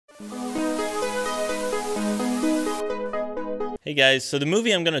Hey guys, so the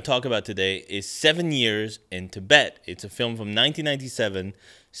movie I'm going to talk about today is 7 Years in Tibet. It's a film from 1997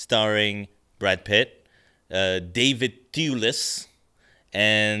 starring Brad Pitt, David Thewlis,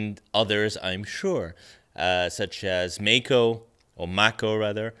 and others, I'm sure, such as Mako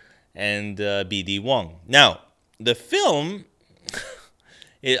rather, and B.D. Wong. Now, the film,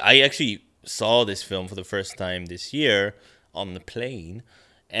 I actually saw this film for the first time this year on the plane.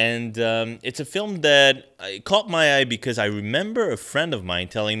 And it's a film that caught my eye because I remember a friend of mine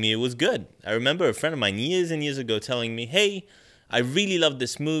telling me it was good. I remember a friend of mine years and years ago telling me, hey, I really love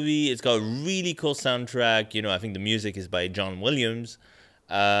this movie. It's got a really cool soundtrack. You know, I think the music is by John Williams.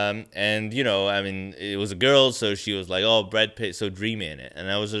 And, you know, I mean, it was a girl, so she was like, oh, Brad Pitt, so dreamy in it. And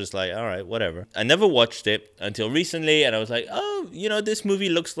I was just like, all right, whatever. I never watched it until recently, and I was like, oh, you know, this movie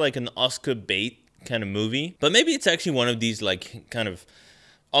looks like an Oscar bait kind of movie. But maybe it's actually one of these, like, kind of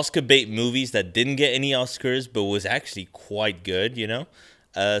Oscar bait movies that didn't get any Oscars but was actually quite good, you know.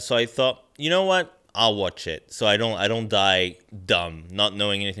 So I thought, you know what, I'll watch it so I don't die dumb not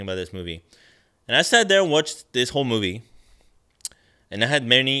knowing anything about this movie. And I sat there and watched this whole movie, and I had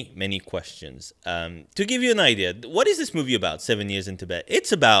many questions. To give you an idea, what is this movie about? 7 Years in Tibet.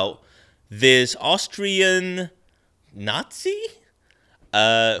 It's about this Austrian Nazi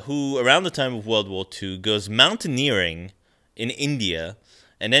who around the time of World War II goes mountaineering in India.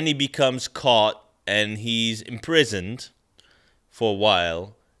 And then he becomes caught and he's imprisoned for a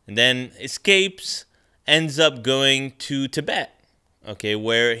while. And then escapes, ends up going to Tibet, okay,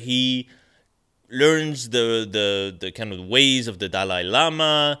 where he learns the kind of ways of the Dalai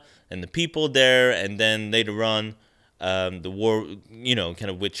Lama and the people there. And then later on, the war, you know,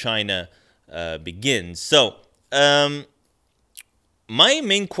 kind of with China begins. So my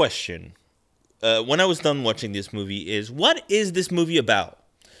main question when I was done watching this movie is, what is this movie about?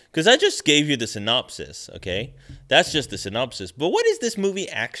 Because I just gave you the synopsis, okay? That's just the synopsis. But what is this movie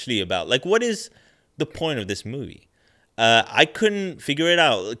actually about? Like, what is the point of this movie? I couldn't figure it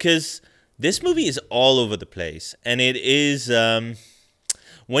out because this movie is all over the place. And it is,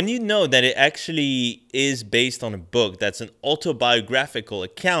 when you know that it actually is based on a book that's an autobiographical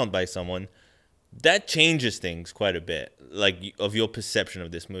account by someone, that changes things quite a bit, like, of your perception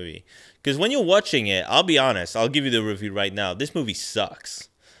of this movie. Because when you're watching it, I'll be honest, I'll give you the review right now. This movie sucks.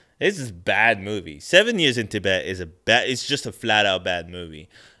 This is a bad movie. 7 Years in Tibet is it's just a flat out bad movie.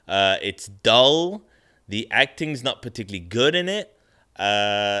 It's dull. The acting's not particularly good in it.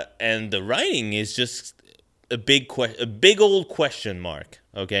 And the writing is just a big old question mark.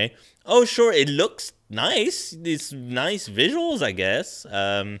 Okay. Oh, sure. It looks nice. It's nice visuals, I guess.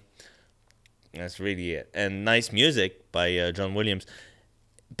 That's really it. And nice music by John Williams.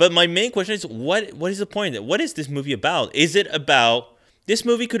 But my main question is, what is the point? What is this movie about? Is it about... This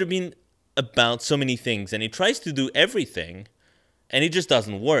movie could have been about so many things, and it tries to do everything, and it just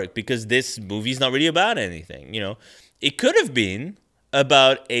doesn't work because this movie's not really about anything, you know. It could have been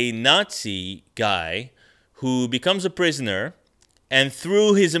about a Nazi guy who becomes a prisoner, and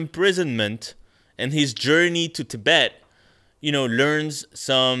through his imprisonment and his journey to Tibet, you know, learns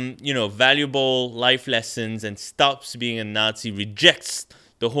some, you know, valuable life lessons and stops being a Nazi, rejects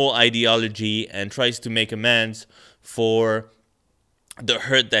the whole ideology, and tries to make amends for the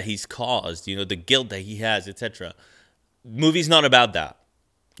hurt that he's caused, you know, the guilt that he has, etc. Movie's not about that.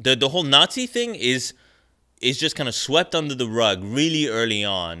 The whole Nazi thing is just kind of swept under the rug really early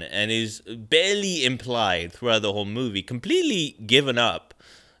on and is barely implied throughout the whole movie, completely given up.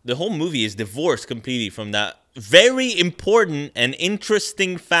 The whole movie is divorced completely from that very important and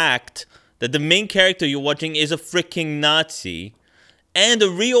interesting fact that the main character you're watching is a freaking Nazi. And a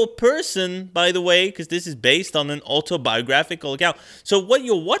real person, by the way, because this is based on an autobiographical account. So what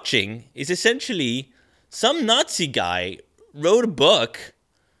you're watching is essentially some Nazi guy wrote a book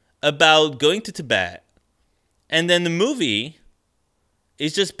about going to Tibet. And then the movie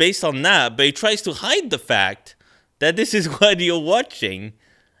is just based on that, but he tries to hide the fact that this is what you're watching.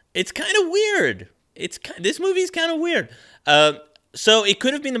 It's kind of weird. This movie is kind of weird. So it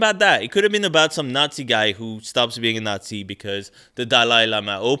could have been about that. It could have been about some Nazi guy who stops being a Nazi because the Dalai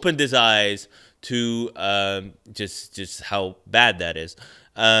Lama opened his eyes to just how bad that is.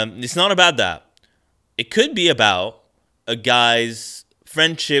 It's not about that. It could be about a guy's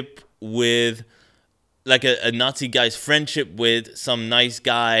friendship with, like a Nazi guy's friendship with some nice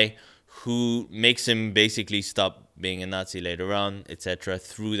guy who makes him basically stop being a Nazi later on, etc.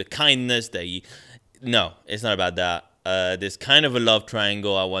 through the kindness that he... No, it's not about that. There's kind of a love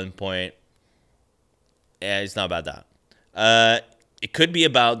triangle at one point. Yeah, it's not about that. It could be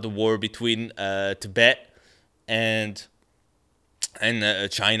about the war between Tibet and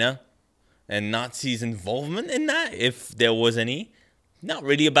China, and Nazis' involvement in that, if there was any. Not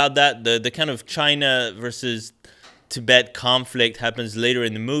really about that. The kind of China versus Tibet conflict happens later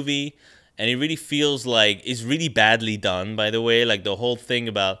in the movie, and it really feels like it's really badly done, by the way. Like the whole thing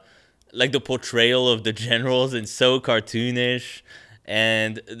about like the portrayal of the generals is so cartoonish,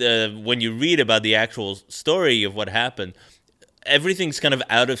 and when you read about the actual story of what happened, everything's kind of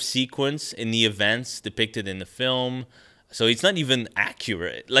out of sequence in the events depicted in the film. So it's not even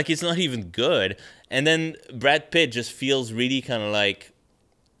accurate. Like, it's not even good. And then Brad Pitt just feels really kind of like,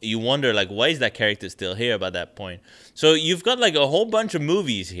 you wonder, like, why is that character still here by that point? So you've got like a whole bunch of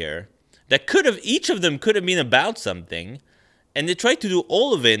movies here that could have, each of them could have been about something. And they tried to do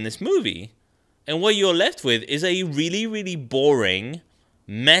all of it in this movie. And what you're left with is a really, really boring,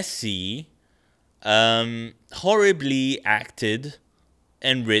 messy, horribly acted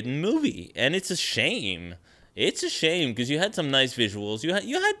and written movie. And it's a shame. It's a shame because you had some nice visuals.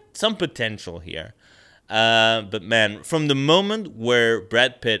 You had some potential here. But man, from the moment where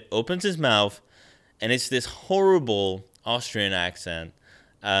Brad Pitt opens his mouth and it's this horrible Austrian accent,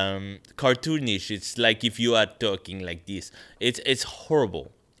 cartoonish, it's like if you are talking like this. It's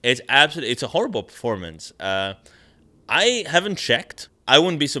horrible. It's a horrible performance. I haven't checked. I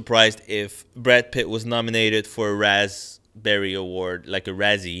wouldn't be surprised if Brad Pitt was nominated for a Raspberry Award, like a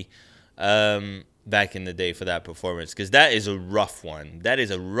Razzie, back in the day for that performance, because that is a rough one. That is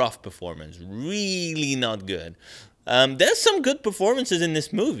a rough performance. Really not good. There's some good performances in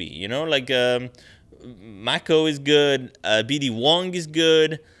this movie, you know, like Mako is good, BD Wong is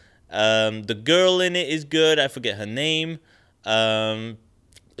good, the girl in it is good, I forget her name, the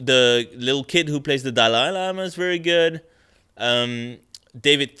little kid who plays the Dalai Lama is very good,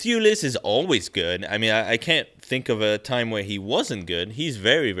 David Thewlis is always good. I mean, I can't think of a time where he wasn't good. He's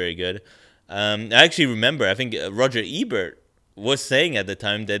very, very good. I actually remember, I think Roger Ebert was saying at the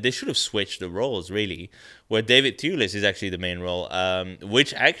time that they should have switched the roles, really, where David Thewlis is actually the main role,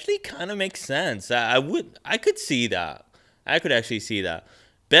 which actually kind of makes sense. I could see that. I could actually see that.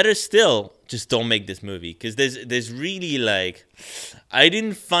 Better still, just don't make this movie, because there's really, like, I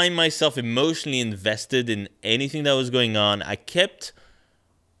didn't find myself emotionally invested in anything that was going on. I kept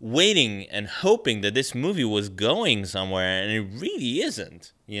waiting and hoping that this movie was going somewhere, and it really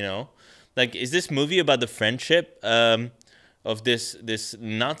isn't, you know? Like, is this movie about the friendship of this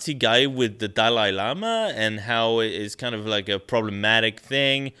Nazi guy with the Dalai Lama and how it is kind of like a problematic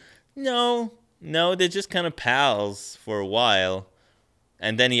thing? No, they're just kind of pals for a while,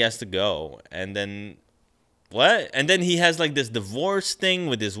 and then he has to go, and then what? And then he has like this divorce thing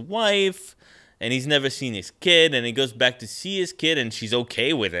with his wife, and he's never seen his kid, and he goes back to see his kid, and she's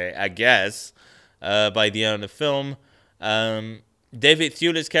okay with it, I guess, by the end of the film. David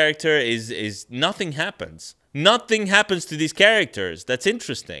Thewlis' character is nothing happens. Nothing happens to these characters. That's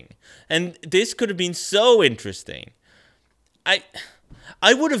interesting. And this could have been so interesting.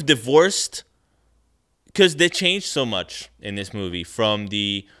 I would have divorced, because they changed so much in this movie from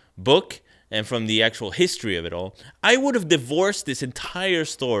the book and from the actual history of it all. I would have divorced this entire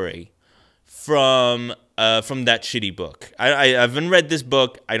story from that shitty book. I haven't read this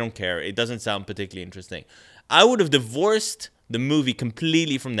book. I don't care. It doesn't sound particularly interesting. I would have divorced the movie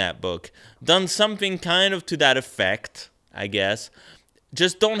completely from that book, done something kind of to that effect, I guess.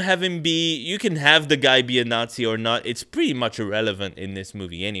 Just don't have him be, you can have the guy be a Nazi or not, it's pretty much irrelevant in this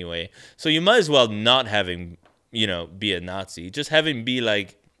movie anyway. So you might as well not have him, you know, be a Nazi. Just have him be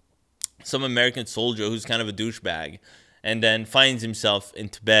like some American soldier who's kind of a douchebag and then finds himself in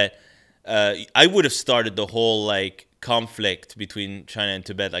Tibet. I would have started the whole like conflict between China and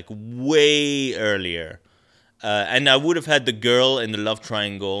Tibet like way earlier. And I would have had the girl in the love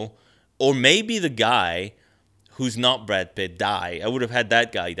triangle, or maybe the guy who's not Brad Pitt die. I would have had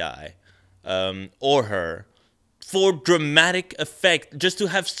that guy die, or her, for dramatic effect, just to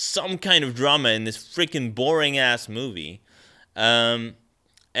have some kind of drama in this freaking boring-ass movie. And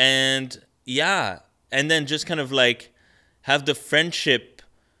yeah, and then just kind of like have the friendship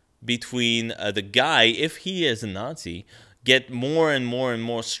between the guy, if he is a Nazi, get more and more and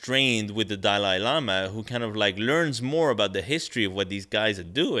more strained with the Dalai Lama, who kind of like learns more about the history of what these guys are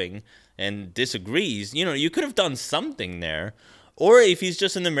doing and disagrees. You know, you could have done something there. Or if he's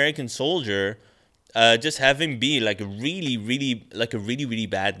just an American soldier, just have him be like a really, really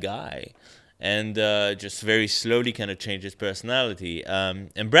bad guy. And just very slowly kind of change his personality.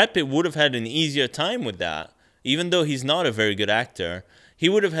 And Brad Pitt would have had an easier time with that. Even though he's not a very good actor, he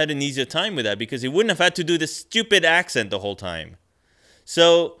would have had an easier time with that because he wouldn't have had to do this stupid accent the whole time.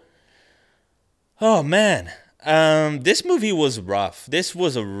 So, oh man, this movie was rough. This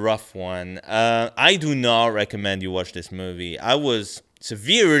was a rough one. I do not recommend you watch this movie. I was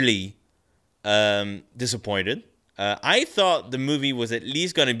severely disappointed. I thought the movie was at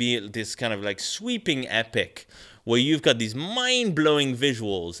least going to be this kind of like sweeping epic where you've got these mind-blowing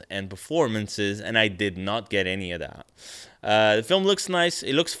visuals and performances, and I did not get any of that. The film looks nice.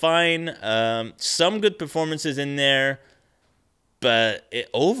 It looks fine. Some good performances in there. But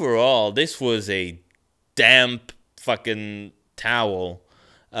overall, this was a damp fucking towel.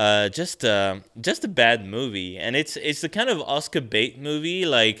 Just a bad movie. And it's the kind of Oscar bait movie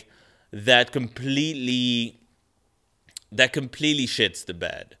like that completely shits the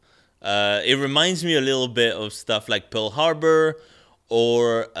bed. It reminds me a little bit of stuff like Pearl Harbor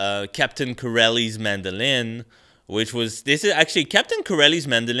or Captain Corelli's Mandolin, which was Captain Corelli's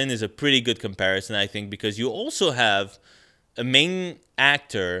Mandolin is a pretty good comparison, I think, because you also have a main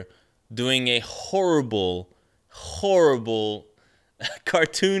actor doing a horrible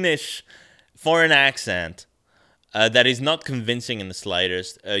cartoonish foreign accent that is not convincing in the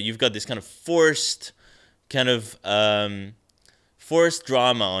slightest. You've got this kind of forced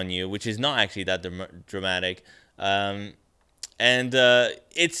drama on you, which is not actually that dramatic.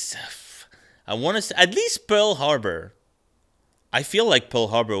 It's, I want to say, at least Pearl Harbor. I feel like Pearl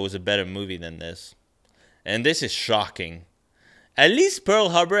Harbor was a better movie than this. And this is shocking. At least Pearl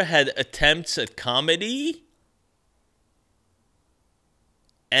Harbor had attempts at comedy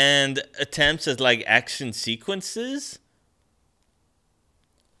and attempts at like action sequences.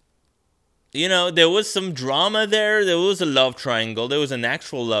 You know, there was some drama there. There was a love triangle. There was an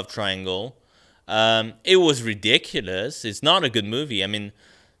actual love triangle. It was ridiculous. It's not a good movie. I mean,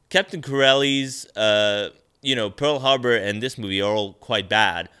 Captain Corelli's, Pearl Harbor and this movie are all quite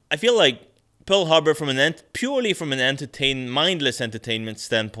bad. I feel like Pearl Harbor, purely from an mindless entertainment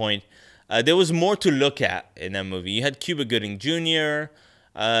standpoint, there was more to look at in that movie. You had Cuba Gooding Jr.,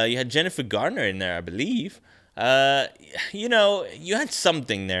 you had Jennifer Garner in there, I believe. You had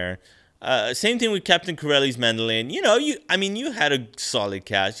something there. Same thing with Captain Corelli's Mandolin. You had a solid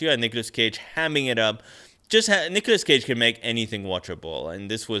cast. You had Nicolas Cage hamming it up. Nicolas Cage can make anything watchable, and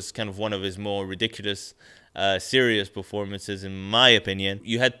this was kind of one of his more ridiculous, serious performances, in my opinion.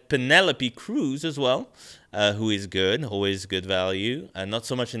 You had Penelope Cruz as well, who is good, always good value. Not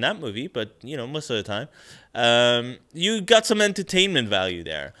so much in that movie, but, most of the time. You got some entertainment value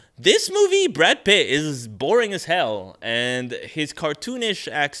there. This movie, Brad Pitt, is boring as hell, and his cartoonish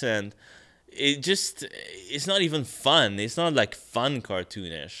accent, it's not even fun. It's not like fun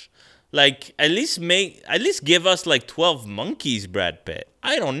cartoonish. Like, at least give us like 12 Monkeys, Brad Pitt.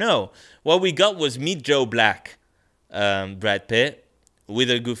 I don't know. What we got was Meet Joe Black, Brad Pitt,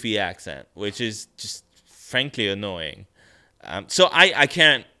 with a goofy accent, which is just frankly annoying. So I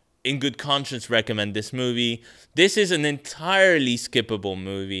can't, in good conscience, recommend this movie. This is an entirely skippable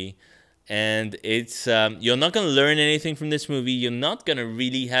movie, and it's you're not going to learn anything from this movie. You're not going to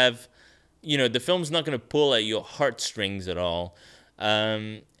really have, the film's not going to pull at your heartstrings at all.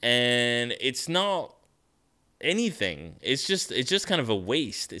 And it's not anything. It's just kind of a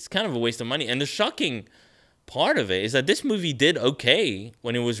waste. It's kind of a waste of money. And the shocking part of it is that this movie did okay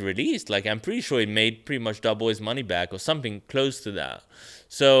when it was released. Like, I'm pretty sure it made pretty much double his money back or something close to that.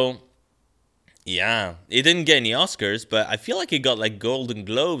 So, yeah, it didn't get any Oscars, but I feel like it got like Golden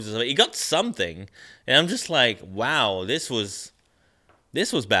Globes or something. It got something. And I'm just like, wow, this was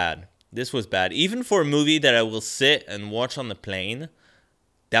bad. This was bad. Even for a movie that I will sit and watch on the plane,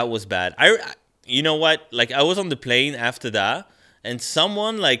 that was bad. You know what? Like, I was on the plane after that, and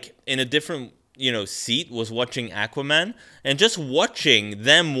someone, like, in a different, seat was watching Aquaman, and just watching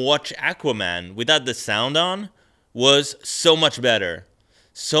them watch Aquaman without the sound on was so much better.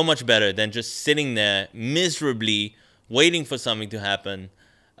 So much better than just sitting there miserably waiting for something to happen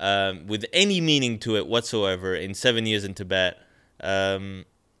with any meaning to it whatsoever in 7 Years in Tibet.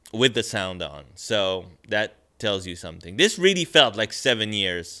 With the sound on. So that tells you something. This really felt like 7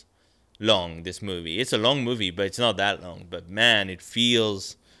 years long, this movie. It's a long movie, but it's not that long. But man, it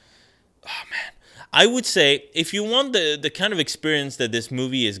feels... Oh man. I would say, if you want the kind of experience that this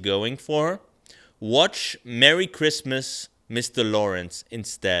movie is going for, watch Merry Christmas, Mr. Lawrence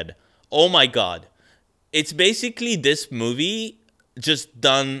instead. Oh my god. It's basically this movie just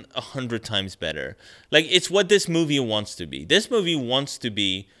done 100 times better. Like, it's what this movie wants to be. This movie wants to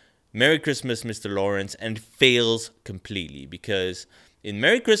be Merry Christmas, Mr. Lawrence, and fails completely, because in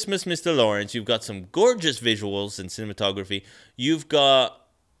Merry Christmas, Mr. Lawrence, you've got some gorgeous visuals and cinematography. You've got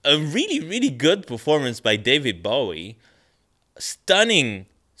a really, really good performance by David Bowie. Stunning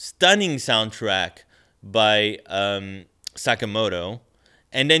soundtrack by Sakamoto.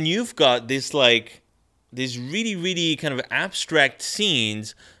 And then you've got this really, really kind of abstract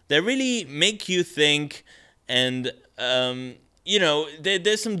scenes that really make you think and, you know,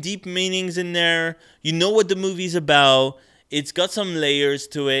 there's some deep meanings in there. You know what the movie's about. It's got some layers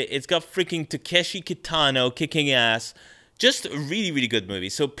to it. It's got freaking Takeshi Kitano kicking ass. Just a really, really good movie.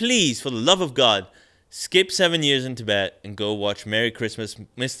 So please, for the love of God, skip 7 Years in Tibet and go watch Merry Christmas,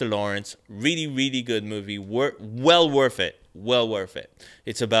 Mr. Lawrence. Really, really good movie. Well worth it. Well worth it.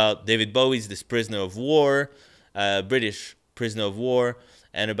 It's about David Bowie's this prisoner of war, British prisoner of war,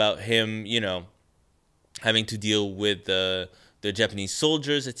 and about him, you know, having to deal with the Japanese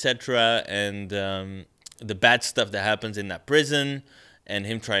soldiers, etc., and the bad stuff that happens in that prison, and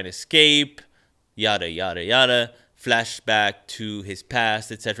him trying to escape, yada, yada, yada, flashback to his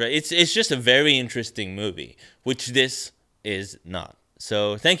past, etc. It's just a very interesting movie, which this is not.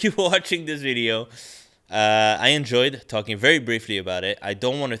 So thank you for watching this video. I enjoyed talking very briefly about it. I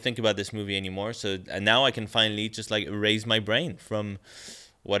don't want to think about this movie anymore, so now I can finally just like erase my brain from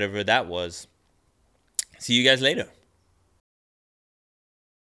whatever that was. See you guys later.